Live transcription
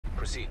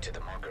Proceed to the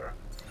marker.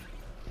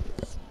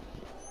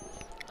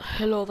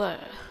 Hello there,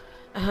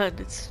 and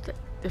it's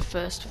the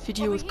first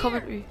video Over with here.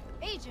 commentary.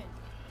 Agent,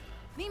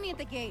 meet me at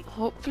the gate.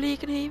 Hopefully you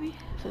can hear me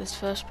for this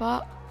first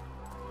part.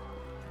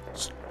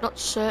 It's not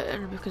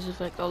certain because of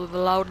like all of the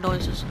loud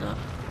noises and that.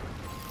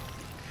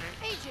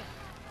 Agent,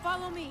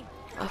 follow me.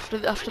 After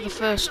the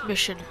first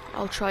mission,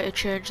 I'll try to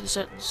change the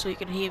settings so you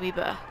can hear me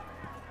better.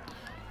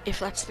 If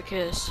that's the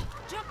case.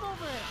 Jump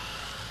over it.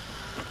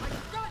 I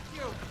got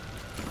you!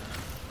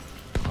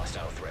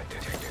 Hostile threat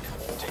detected.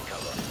 Take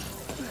cover.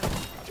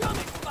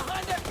 Coming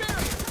behind that barrier!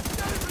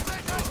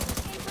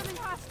 Incoming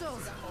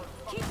hostiles.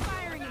 Keep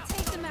firing and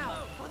take them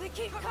out. Oh, they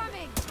keep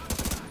coming.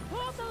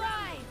 Hold the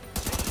line.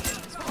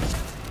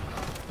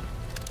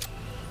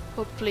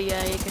 Hopefully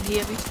you can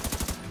hear me.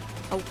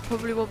 I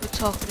probably won't be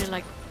talking in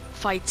like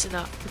fights and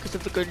that because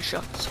of the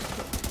gunshots.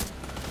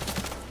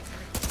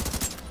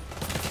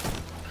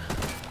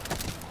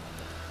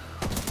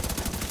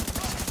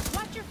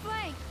 Watch your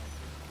flank.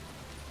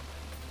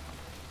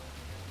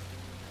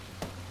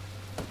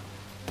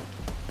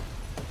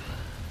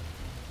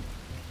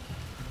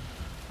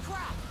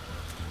 Crap!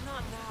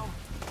 Not now.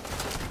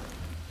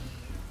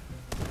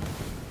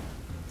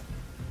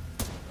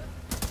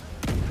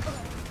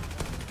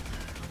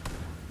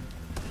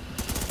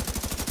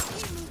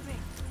 Keep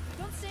moving.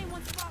 Don't stay in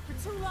one spot for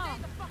too long.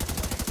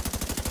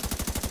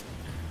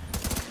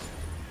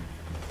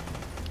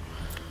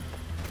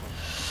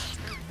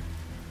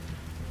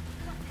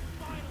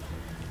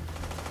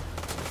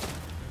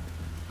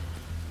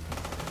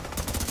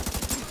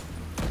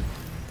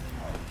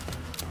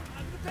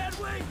 I'm the bad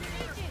way!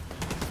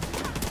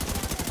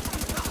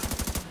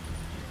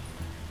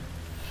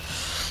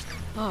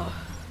 Oh.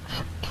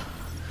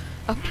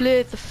 I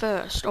played the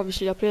first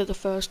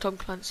Tom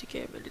Clancy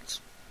game and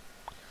it's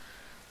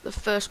the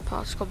first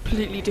part's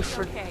completely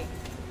different. Okay.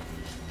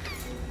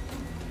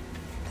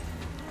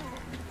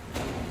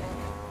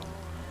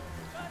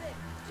 Got it!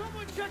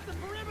 Someone check the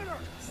perimeter!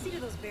 See to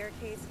those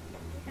barricades,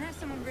 and have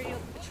someone radio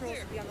the patrols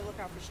to be on the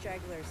lookout for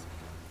stragglers.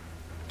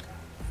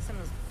 Some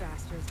of those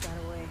bastards got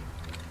away.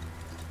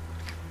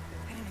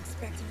 I didn't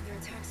expect another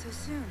attack so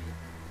soon.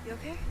 You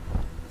okay?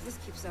 If this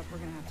keeps up, we're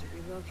gonna have to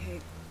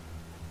relocate.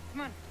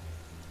 Come on,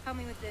 help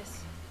me with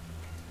this.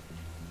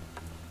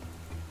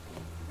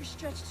 We're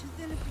stretched too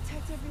thin to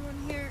protect everyone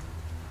here.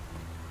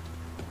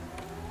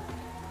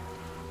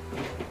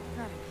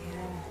 Not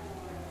again.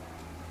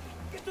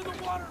 Get to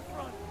the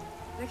waterfront!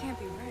 That can't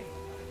be right.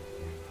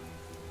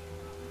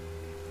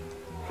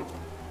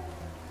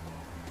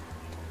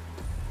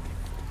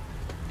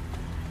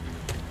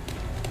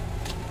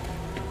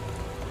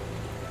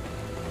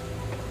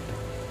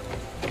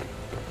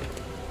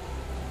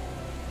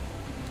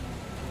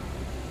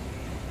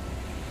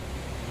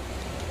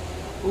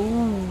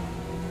 Ooh.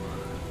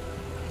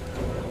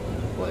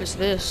 What is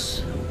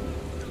this?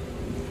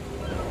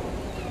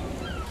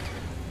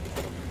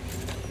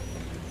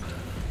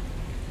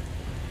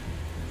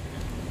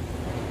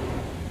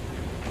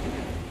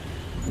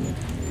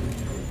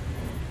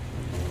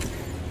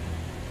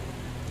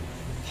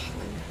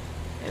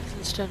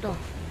 Everything's turned off.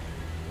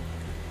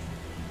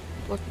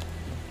 What?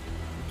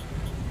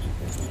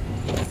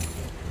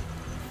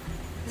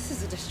 This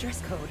is a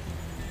distress code.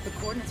 The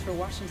coordinates for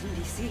Washington,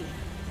 D.C.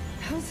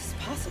 How is this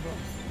possible?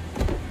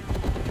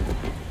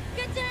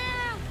 Get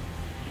down!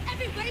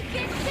 Everybody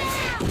get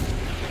down!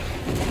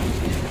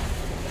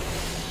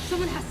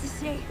 Someone has to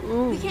stay.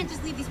 Ooh. We can't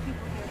just leave these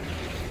people here.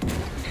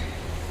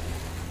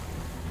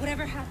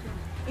 Whatever happened,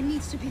 it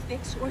needs to be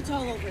fixed or it's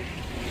all over.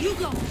 You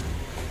go!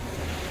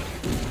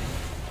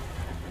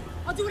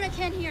 I'll do what I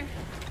can here.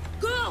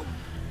 Go!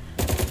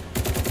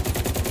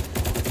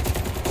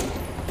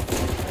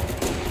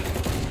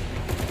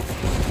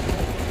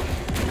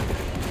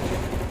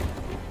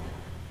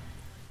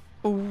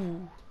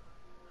 Ooh.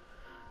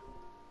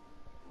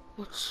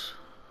 What's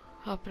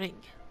happening?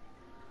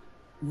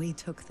 We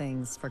took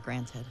things for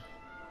granted.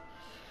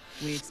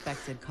 We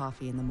expected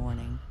coffee in the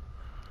morning.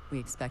 We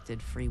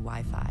expected free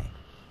Wi-Fi.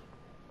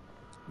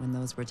 When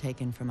those were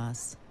taken from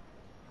us,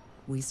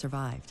 we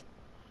survived.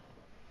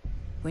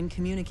 When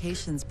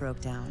communications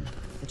broke down,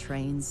 the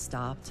trains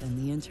stopped and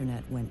the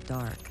internet went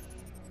dark,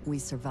 we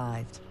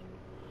survived.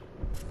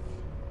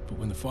 But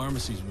when the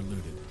pharmacies were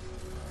looted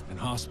and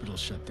hospitals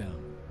shut down,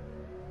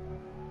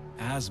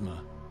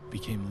 asthma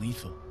became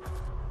lethal.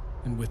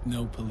 And with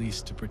no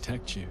police to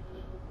protect you,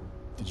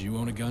 did you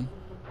own a gun?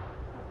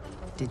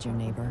 Did your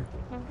neighbor?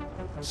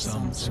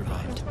 Some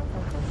survived.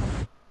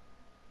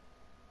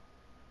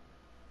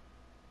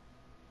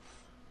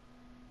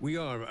 We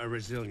are a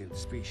resilient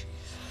species.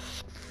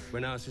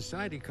 When our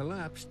society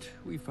collapsed,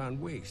 we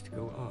found ways to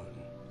go on.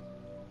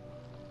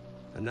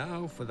 And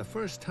now, for the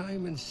first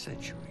time in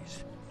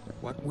centuries,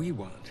 what we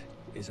want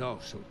is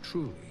also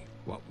truly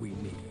what we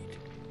need.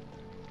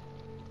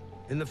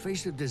 In the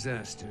face of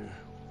disaster,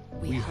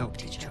 we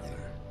helped each other.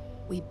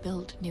 We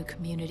built new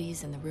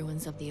communities in the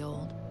ruins of the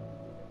old.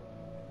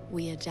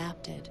 We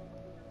adapted.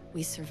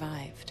 We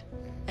survived.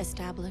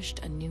 Established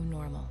a new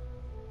normal.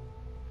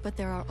 But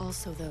there are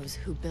also those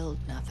who build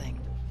nothing.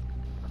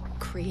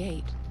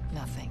 create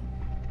nothing.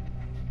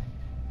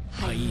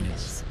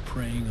 Hyenas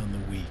preying on the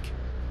weak.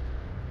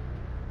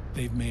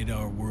 They've made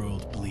our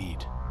world bleed.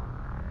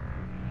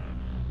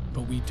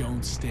 But we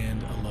don't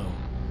stand alone.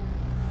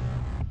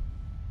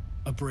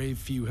 A brave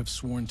few have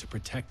sworn to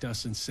protect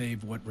us and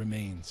save what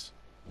remains.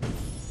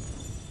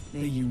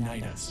 They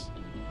unite us.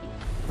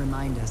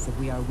 Remind us that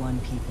we are one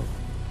people.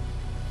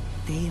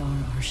 They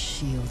are our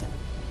shield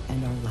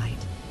and our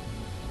light.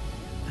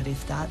 But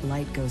if that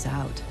light goes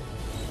out,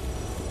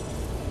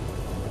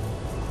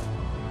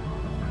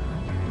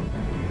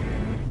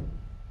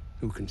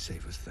 Who can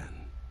save us then?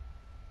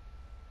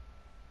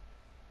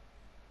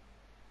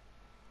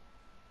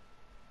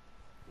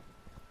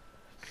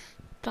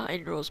 That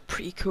intro's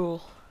pretty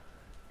cool.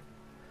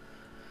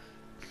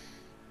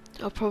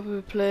 I'll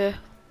probably play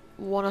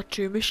 1 or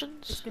 2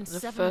 missions in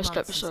the first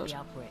episode.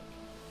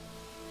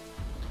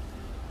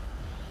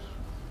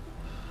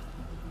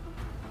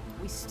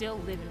 We still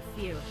live in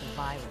fear of the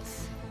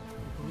virus,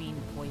 the green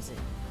poison.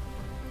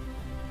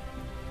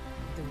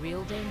 The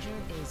real danger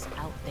is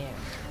out there.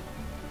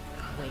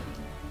 Wait.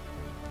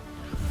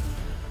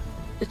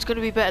 It's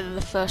gonna be better than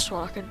the first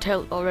one, I can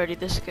tell already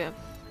this game.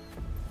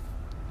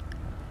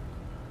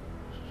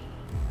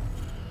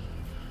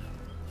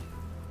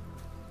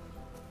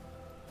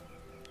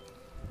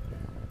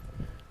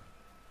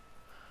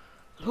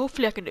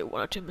 Hopefully I can do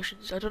 1 or 2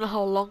 missions. I don't know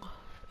how long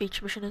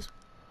each mission is.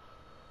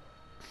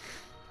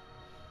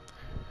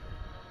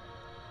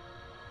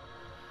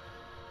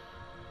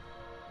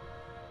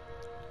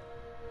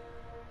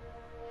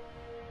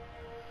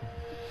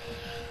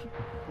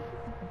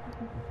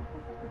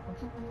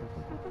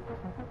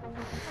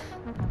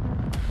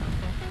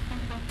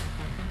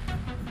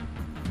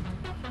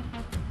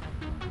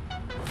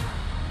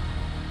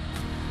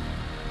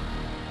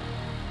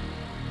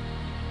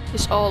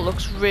 This all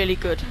looks really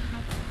good.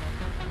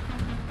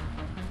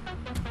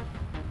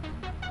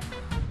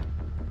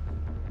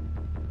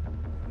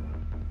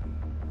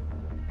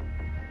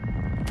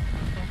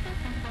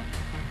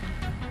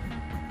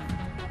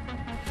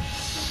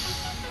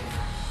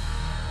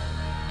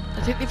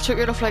 I think they've took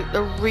it off like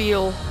the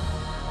real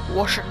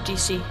Washington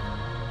DC.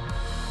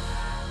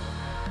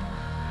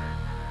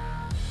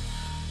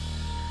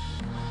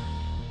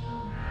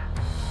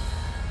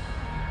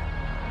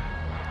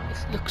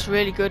 It looks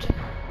really good.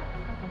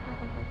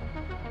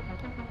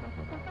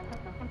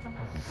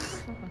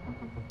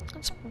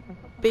 It's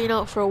been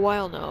out for a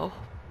while now,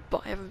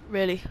 but I haven't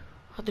really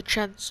had the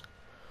chance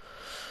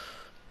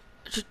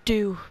to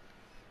do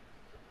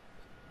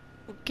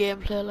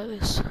gameplay like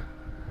this.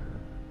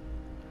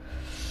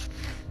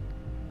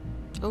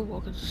 Oh, I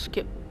can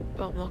skip.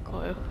 Oh, I'm not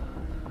quite.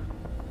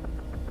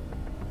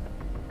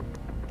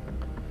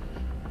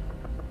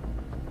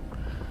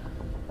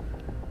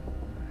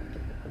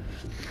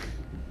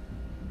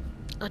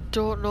 I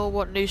don't know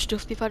what new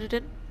stuff they've added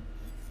in,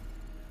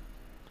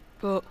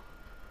 but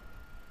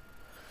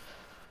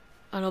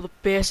I know the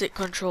basic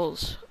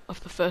controls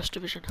of the First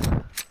Division.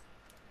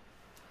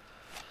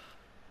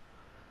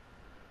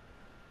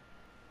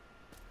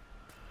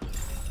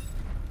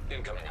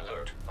 Incoming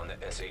alert on the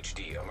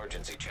SHD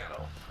emergency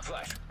channel.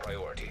 Flash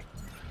priority.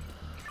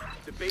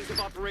 The base of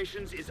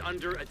operations is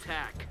under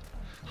attack.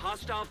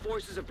 Hostile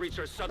forces have breached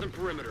our southern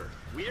perimeter.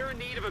 We are in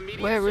need of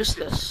immediate Where is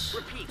assistance. this?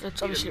 Repeat,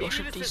 It's need obviously immediate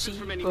Washington assistance DC,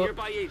 from any but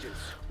nearby agents.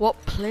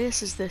 what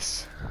place is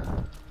this?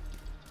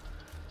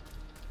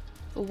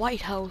 The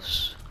White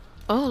House.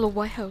 Oh, the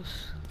White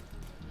House.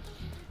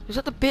 Is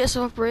that the base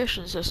of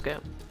operations this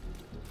game?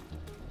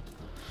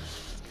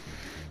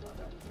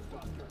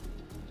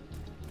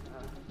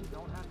 You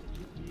don't have to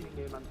keep beating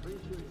him. I'm pretty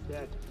sure he's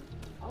dead.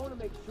 I want to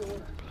make sure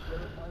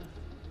Verify's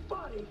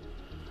body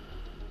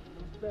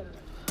is better.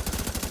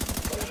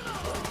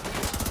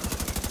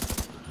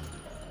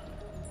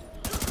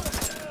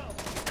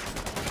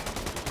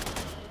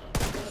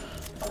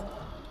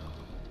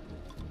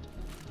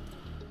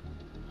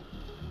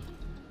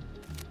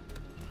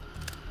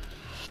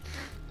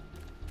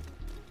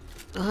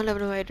 I never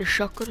know I had a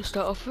shotgun to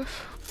start off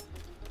with.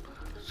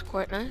 It's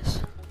quite nice.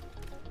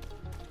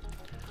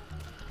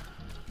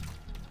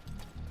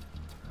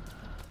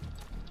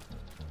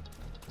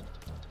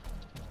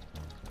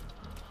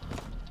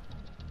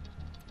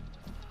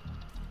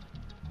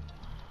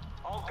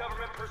 All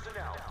government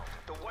personnel,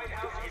 the White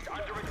House is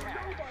under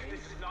attack. This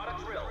is not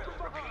a drill.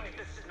 Repeat,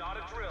 this is not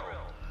a drill.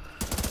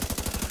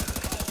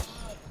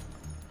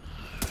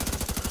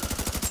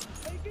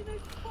 Taking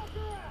this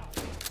fucker out.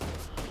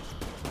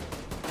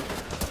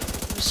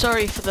 I'm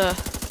sorry for the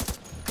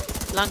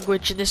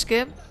language in this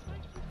game.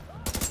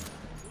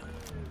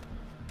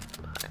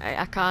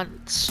 I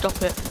can't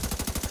stop it.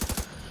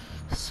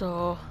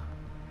 So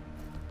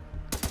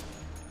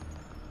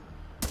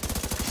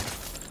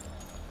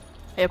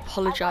I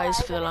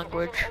apologize for the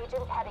language.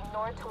 Agent heading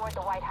north toward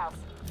the White House.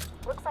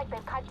 Looks like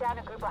they've cut down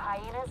a group of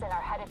hyenas and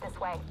are headed this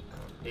way.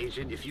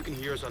 Agent, if you can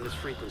hear us on this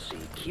frequency,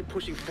 keep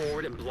pushing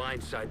forward and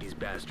blindside these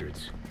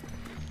bastards.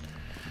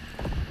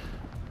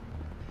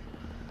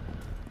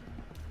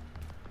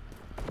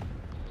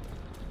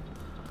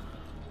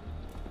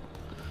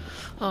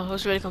 Oh, I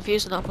was really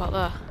confused in that part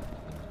there.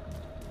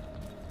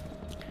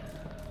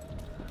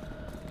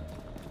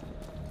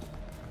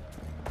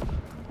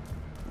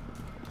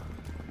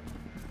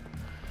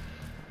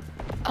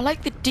 I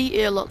like the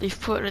detail that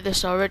they've put into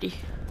this already.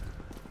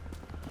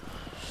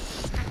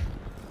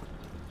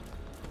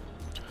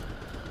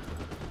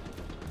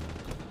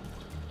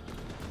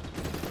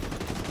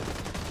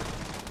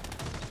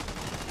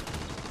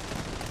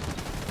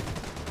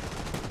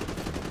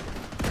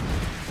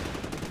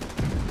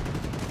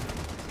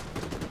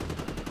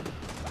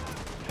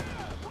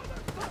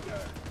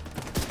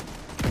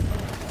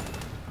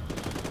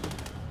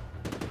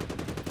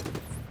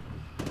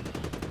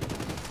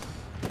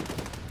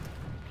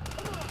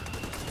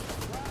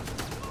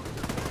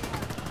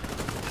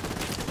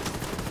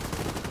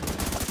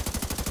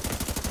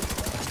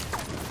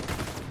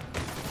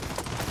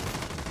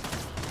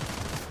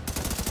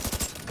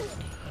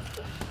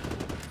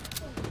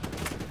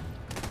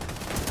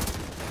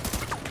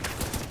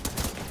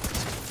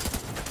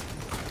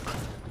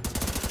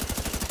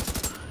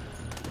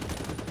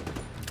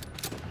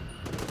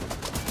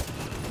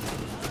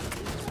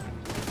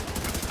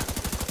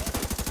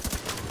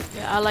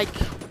 Yeah,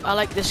 I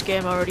like this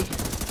game already.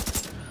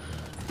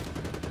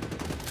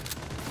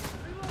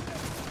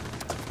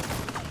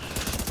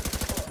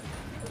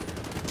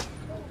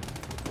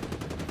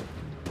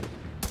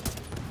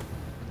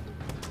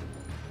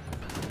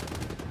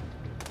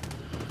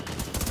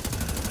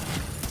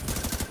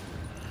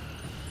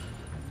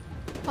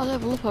 I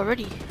level up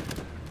already.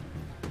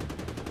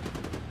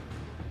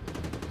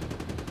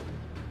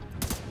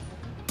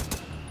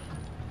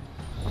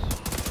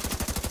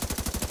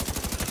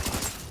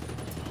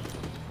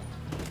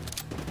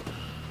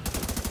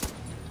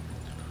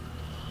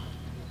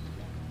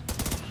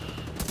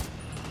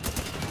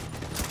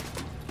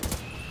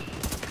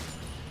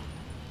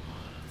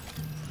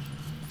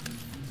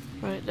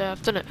 Right there,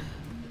 I've done it.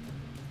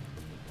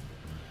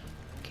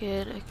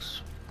 Okay,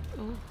 next.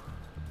 Oh.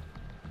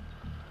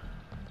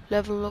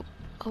 Level up.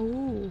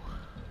 Oh.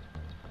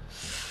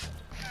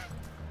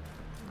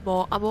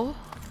 More ammo.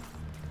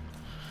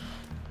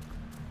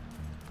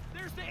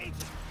 There's the agent.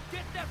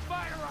 Get that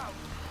fire out.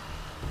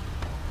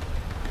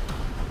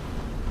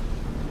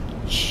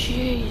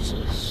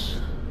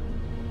 Jesus.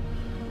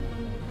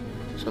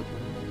 So,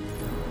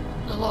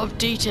 a lot of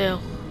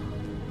detail.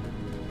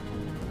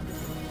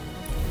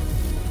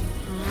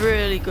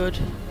 Really good.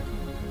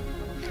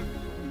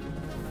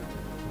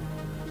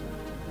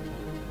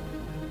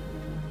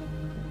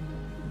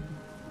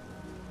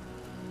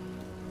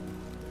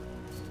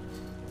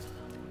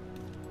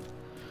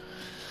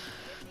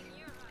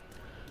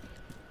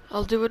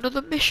 I'll do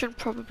another mission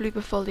probably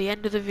before the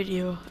end of the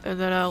video, and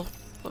then I'll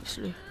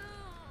obviously.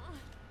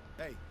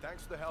 Hey,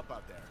 thanks for the help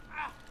out there.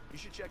 You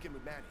should check in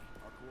with Manny,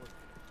 our coordinator.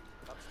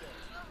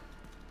 Upstairs.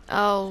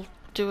 I'll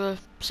do a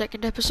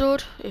second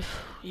episode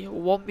if you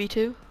want me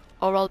to,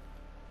 or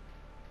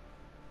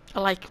I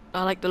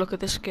like the look of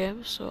this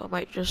game, so I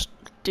might just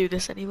do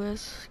this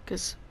anyways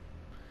because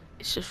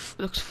it just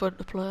looks fun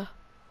to play.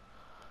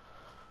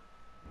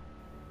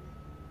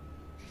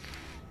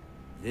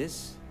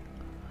 This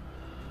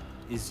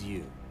is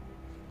you.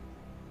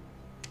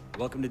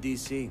 Welcome to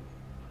DC.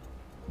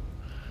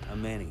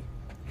 I'm Manny.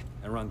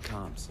 I run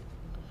comms.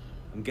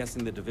 I'm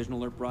guessing the Division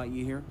alert brought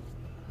you here?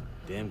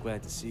 Damn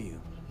glad to see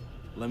you.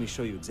 Let me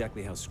show you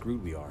exactly how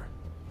screwed we are.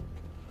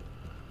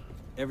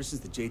 Ever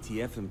since the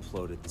JTF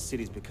imploded, the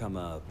city's become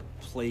a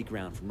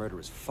playground for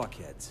murderous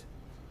fuckheads.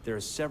 There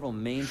are several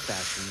main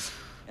factions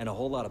and a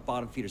whole lot of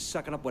bottom feeders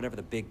sucking up whatever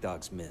the big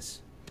dogs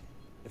miss.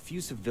 A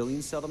few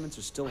civilian settlements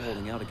are still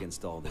holding out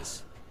against all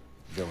this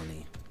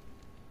villainy.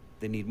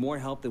 They need more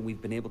help than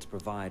we've been able to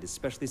provide,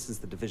 especially since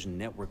the Division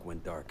network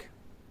went dark.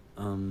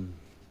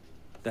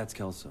 That's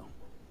Kelso.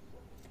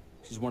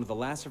 She's one of the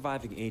last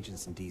surviving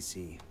agents in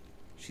DC.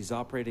 She's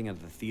operating out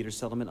of the theater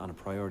settlement on a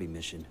priority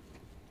mission.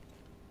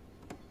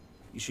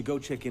 You should go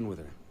check in with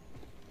her.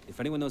 If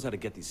anyone knows how to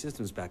get these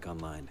systems back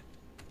online,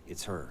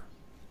 it's her.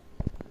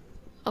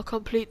 I'll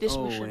complete this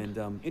mission.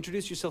 Oh, and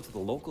introduce yourself to the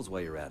locals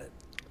while you're at it.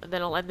 And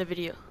then I'll end the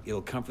video.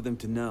 It'll comfort them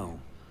to know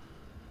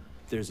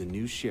there's a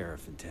new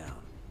sheriff in town.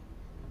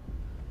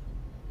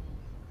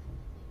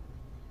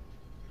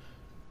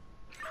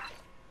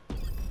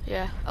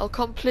 Yeah, I'll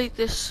complete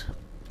this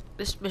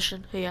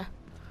mission here,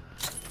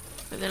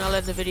 and then I'll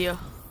end the video.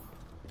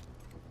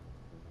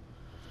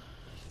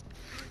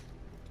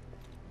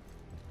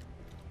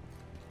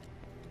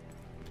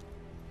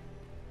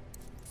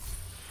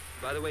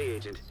 By the way,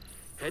 Agent,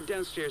 head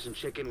downstairs and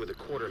check in with the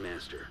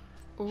quartermaster.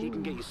 Ooh. He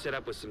can get you set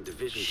up with some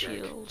Division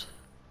shield. tech.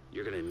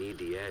 You're gonna need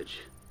the edge.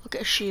 I'll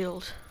get a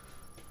shield.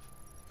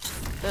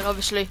 Then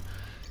obviously,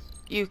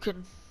 you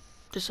can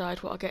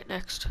decide what I get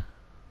next.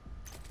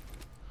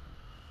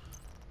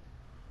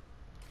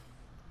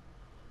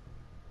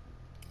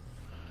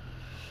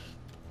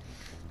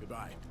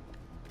 Goodbye.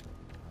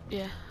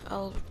 Yeah,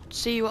 I'll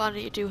see what I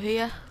need to do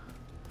here.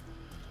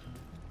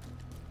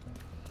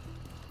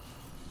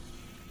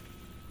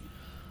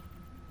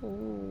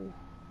 Ooh.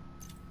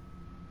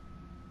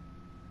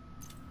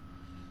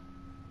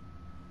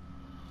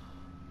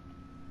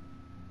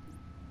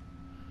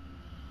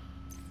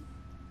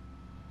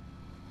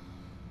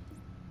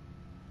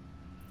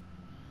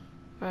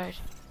 Right.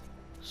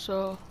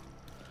 So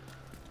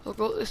we'll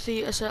go to the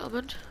theatre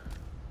settlement.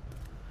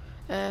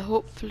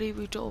 Hopefully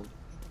we don't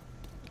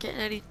get in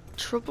any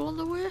trouble on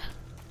the way.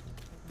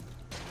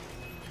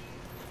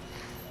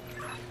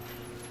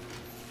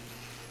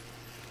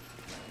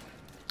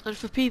 And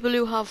for people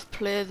who have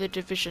played The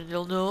Division,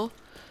 they'll know.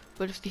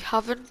 But if they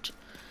haven't,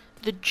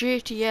 the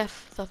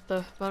JTF that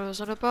the man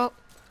was on about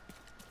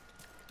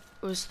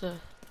was the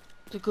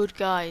good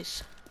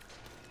guys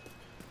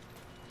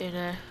in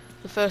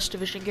the first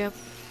Division game.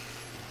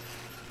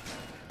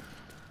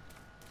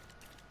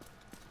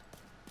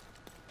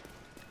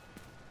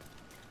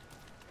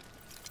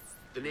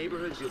 The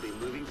neighborhoods you'll be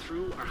moving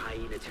through are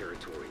hyena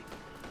territory.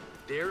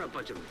 They're a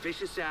bunch of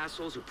vicious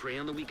assholes who prey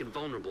on the weak and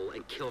vulnerable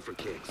and kill for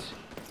kicks.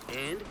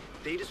 And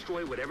they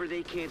destroy whatever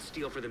they can't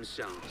steal for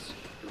themselves.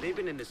 And they've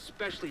been an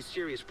especially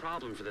serious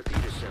problem for the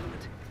theater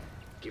settlement.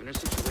 Given our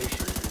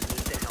situation, we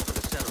need the help of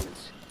the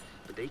settlements.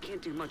 But they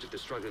can't do much if they're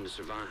struggling to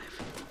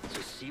survive.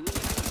 So see what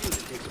you can do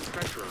to take some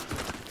pressure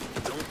off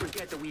them. Don't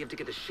forget that we have to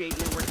get the Shade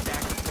Network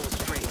back to full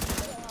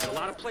strength. In a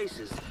lot of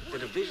places, the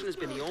Division has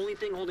been the only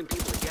thing holding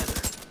people together.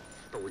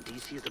 But where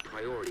DC is the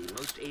priority,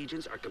 most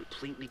agents are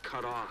completely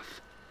cut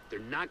off. They're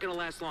not gonna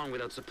last long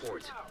without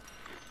support.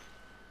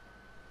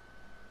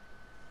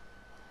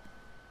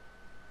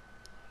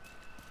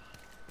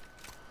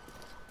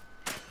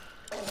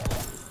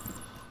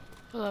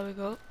 Well, there we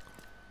go.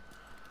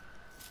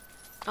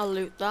 I'll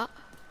loot that.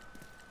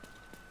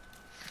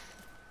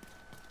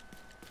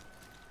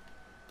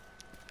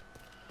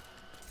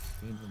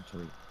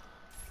 Inventory.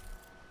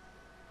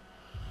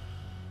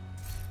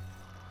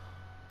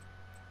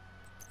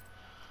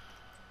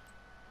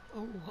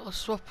 Oh, I'll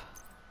swap.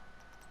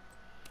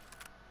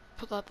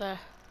 Put that there.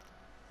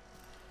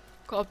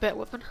 Got a better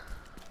weapon.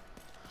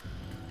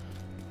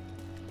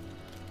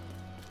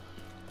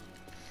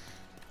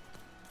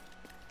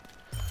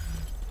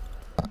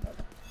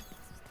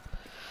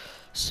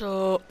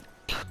 So,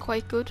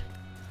 quite good.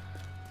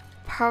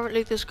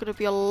 Apparently there's going to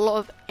be a lot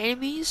of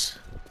enemies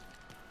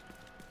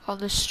on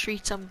the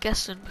streets, I'm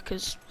guessing,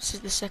 because this is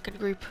the second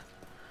group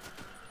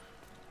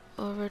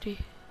already.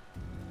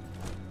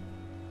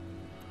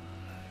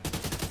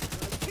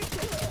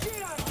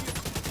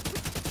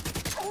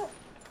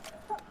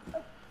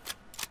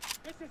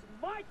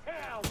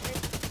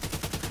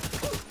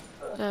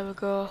 There we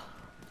go.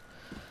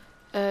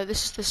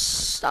 This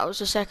is that was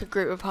the second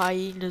group of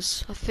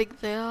hyenas, I think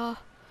they are,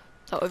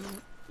 that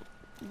we've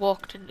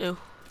walked into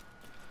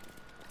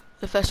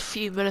the first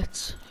few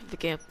minutes of the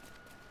game.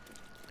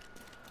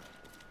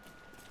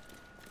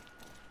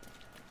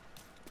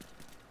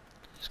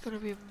 There's gonna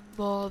be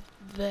more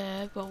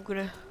there, but I'm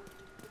gonna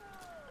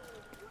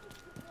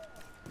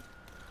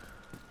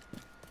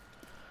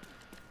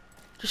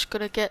just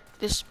gonna get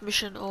this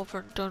mission over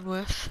and done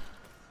with.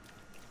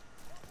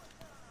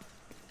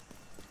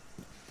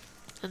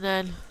 And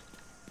then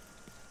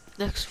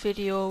next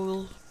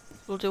video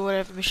we'll do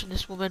whatever mission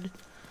this woman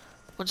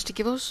wants to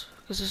give us,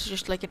 because this is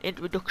just like an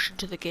introduction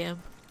to the game.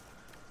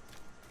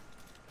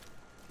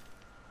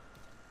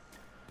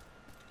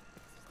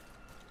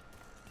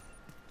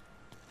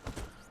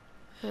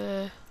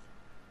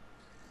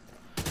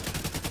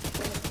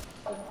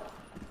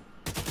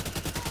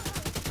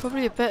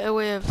 Probably a better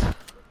way of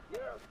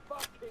You're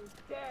fucking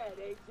dead,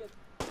 Agent.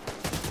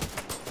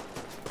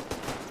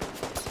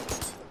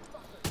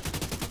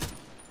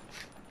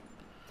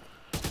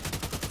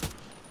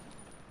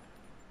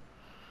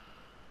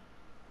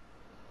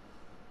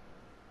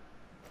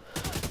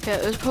 yeah,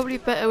 there's probably a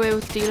better way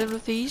of dealing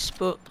with these,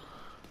 but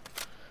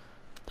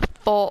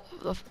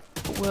the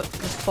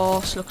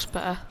force looks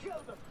better.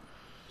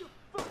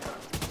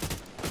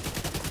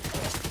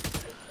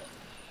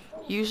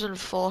 Using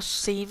force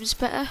seems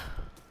better.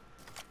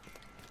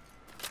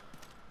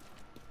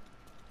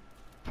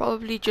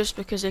 Probably just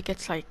because it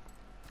gets like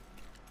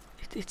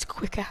it's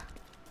quicker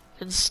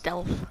than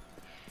stealth,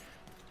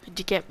 and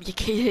you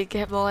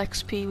get more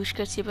XP, which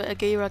gets you better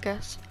gear, I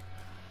guess.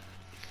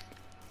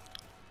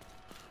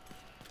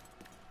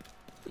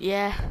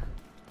 Yeah,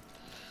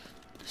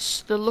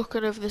 the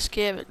looking of this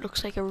game, it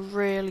looks like a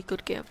really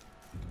good game.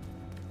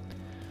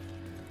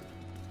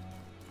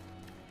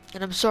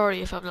 And I'm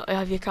sorry if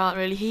you can't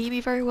really hear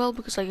me very well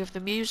because I give the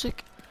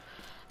music.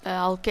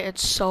 I'll get it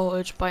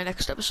sorted by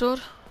next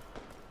episode.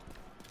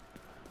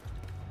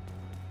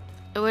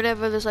 And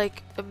whenever there's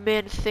like a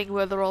main thing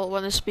where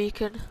when they're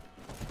speaking,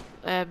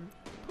 I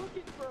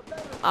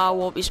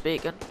won't be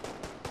speaking.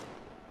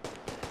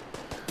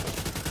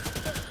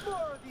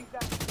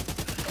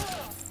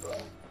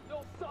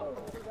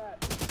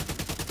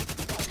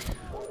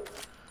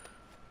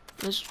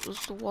 There's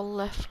the one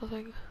left, I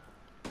think.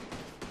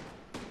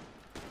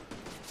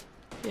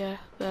 Yeah,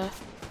 there.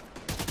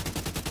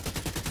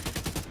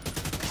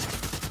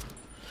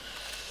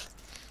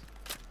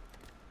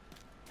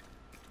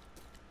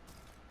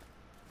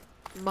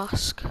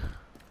 Mask.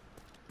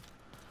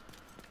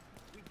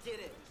 We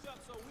did it.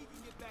 So we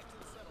can get back to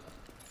the settlement.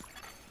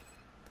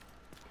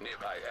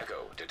 Nearby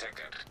echo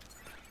detected.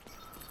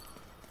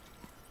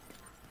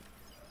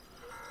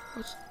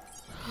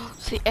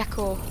 It's the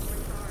echo.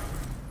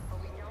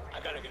 I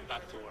gotta get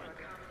back to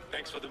work.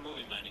 Thanks for the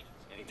movie, Manny.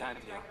 Anytime,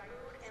 Theo.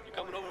 You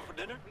coming over for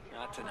dinner?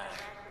 Not tonight.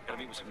 Gotta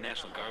meet with some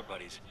National Guard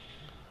buddies.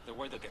 They're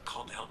worried they'll get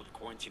called to hell with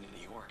quarantine in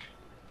New York.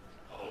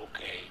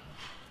 Okay.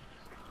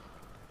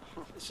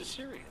 This is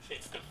serious.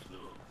 It's the flu.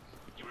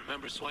 You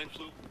remember swine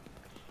flu?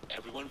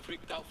 Everyone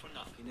freaked out for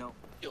nothing. You know,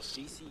 You'll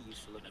see. DC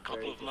used to look In a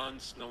couple of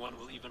months, no one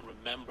will even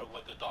remember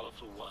what the dollar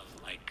flu was,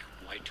 like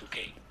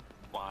Y2K.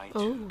 Y2K.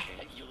 Oh.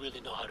 You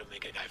really know how to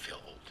make a guy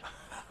feel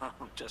old.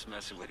 I'm just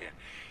messing with you.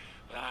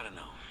 But I don't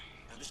know.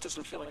 This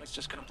doesn't feel like it's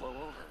just gonna blow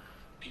over.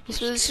 People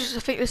So this is, I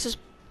think this is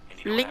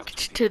you know what happens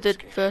linked when to people the get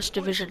scared? first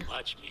division.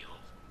 Much, Mio.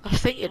 I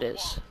think it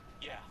is.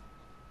 Yeah.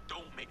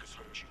 Don't make us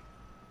hurt you.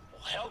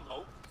 Well, hell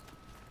no.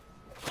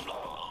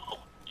 No.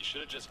 You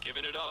should have just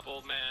given it up,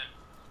 old man.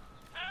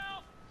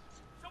 Help!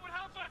 Someone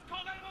help us!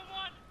 Call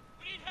 911!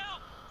 We need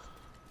help!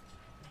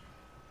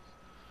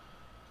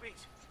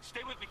 Please,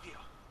 stay with me, Theo.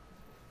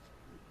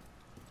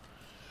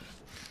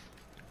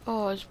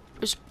 Oh,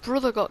 his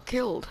brother got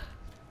killed.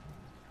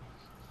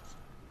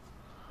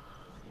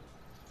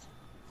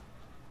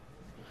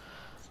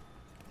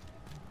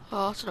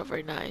 Oh, that's not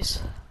very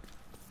nice.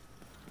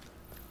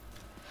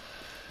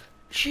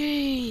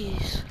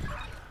 Jeez.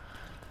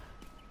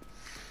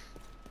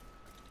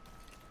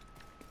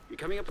 You're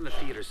coming up on the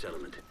theater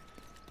settlement.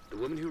 The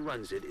woman who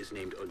runs it is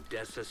named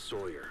Odessa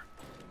Sawyer.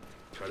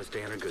 Try to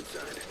stay on her good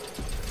side.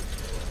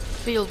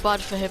 Feel bad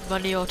for him,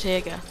 Manny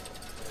Ortega.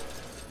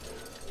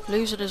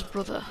 Losing his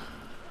brother.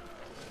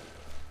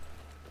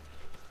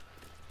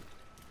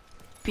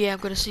 But yeah, I'm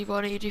gonna see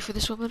what I need to do for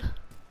this woman.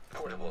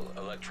 Portable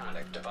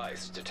electronic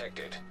device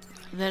detected.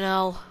 And then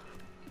I'll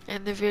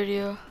end the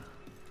video.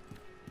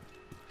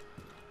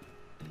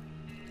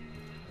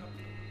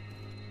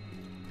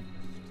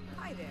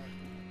 Hi there.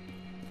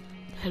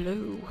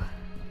 Hello.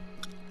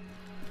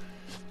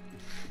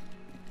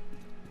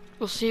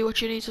 We'll see what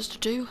she needs us to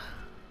do.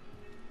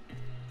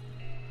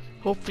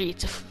 Hopefully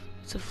it's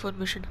a fun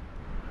mission.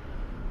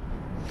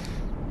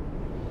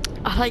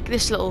 I like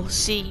this little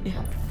scene.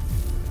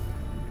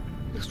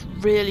 Looks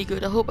really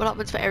good. I hope it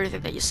happens for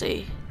everything that you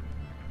see.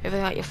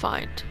 Everything that you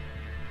find.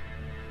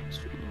 It's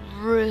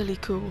really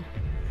cool.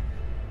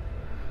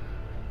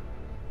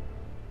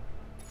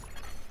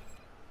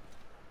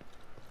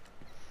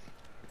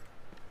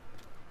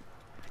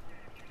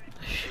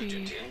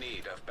 She's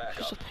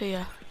up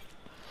here.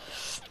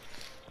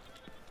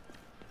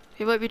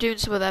 He might be doing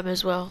some of them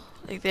as well.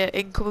 Like their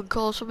incoming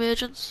calls from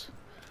agents.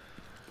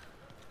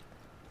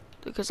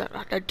 Because I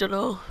don't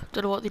know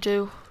what they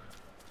do.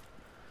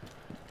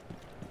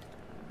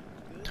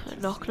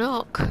 Knock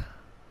knock.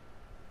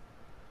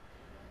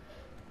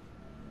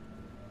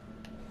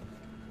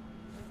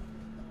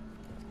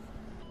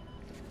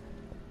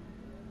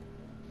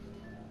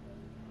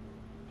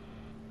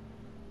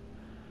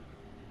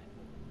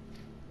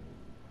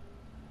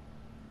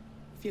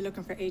 If you're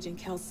looking for Agent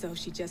Kelso,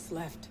 she just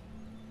left.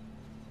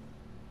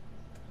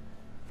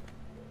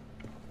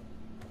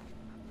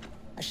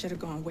 I should have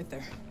gone with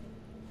her.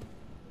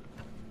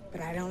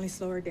 But I'd only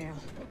slow her down.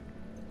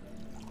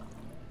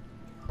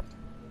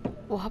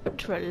 What happened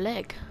to her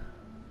leg?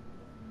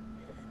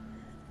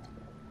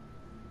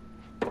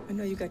 I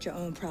know you got your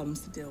own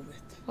problems to deal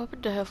with. What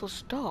happened to her full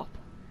stop?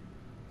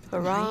 The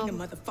Her hyena arm?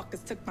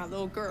 motherfuckers took my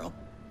little girl.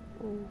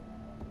 Ooh.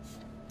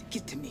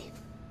 Get to me.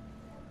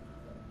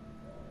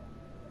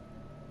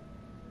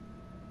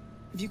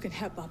 If you can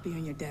help, I'll be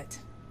on your debt.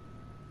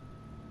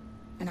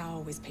 And I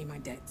always pay my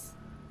debts.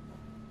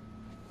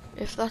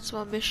 If that's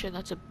my mission,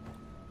 that's a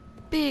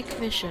big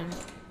mission.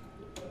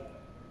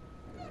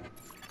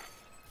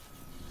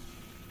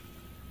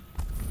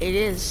 It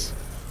is.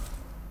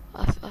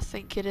 I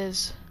think it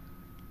is.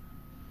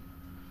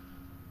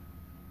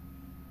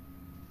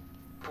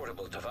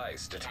 Portable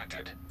device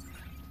detected.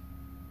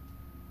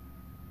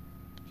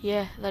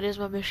 Yeah, that is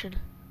my mission.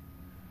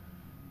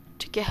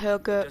 To get her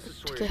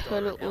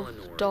little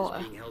daughter.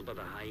 Is being held by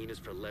the hyenas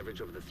for leverage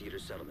over the theater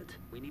settlement.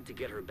 We need to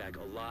get her back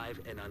alive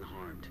and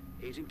unharmed.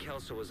 Agent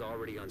Kelso is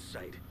already on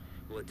site.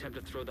 We'll attempt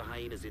to throw the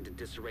hyenas into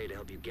disarray to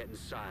help you get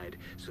inside,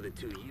 so the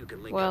two of you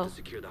can link up to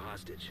secure the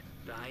hostage.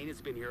 The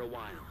hyenas been here a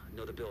while,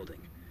 know the building,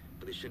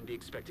 but they shouldn't be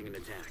expecting an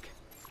attack.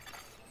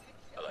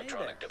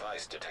 Electronic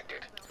device detected.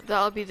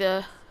 That'll be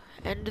the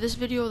end of this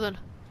video then.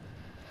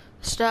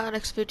 Start of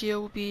next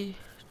video will be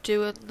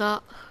doing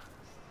that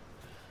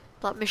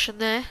mission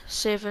there,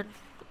 saving,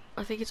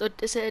 I think it's,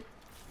 is it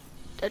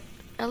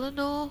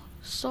Eleanor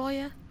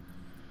Sawyer?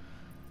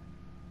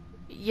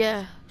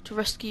 Yeah, to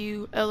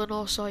rescue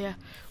Eleanor Sawyer.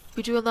 We'll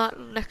be doing that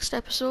next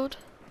episode.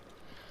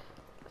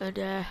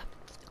 And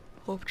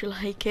hope you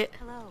like it.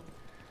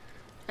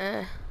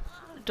 Hello.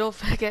 Don't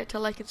forget to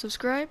like and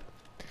subscribe.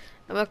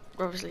 And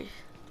obviously,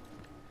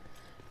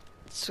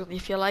 so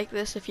if you like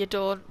this, if you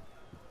don't,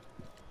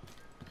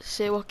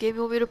 say what game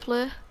you want me to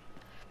play.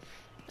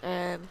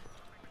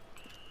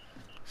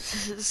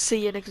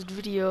 See you next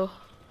video.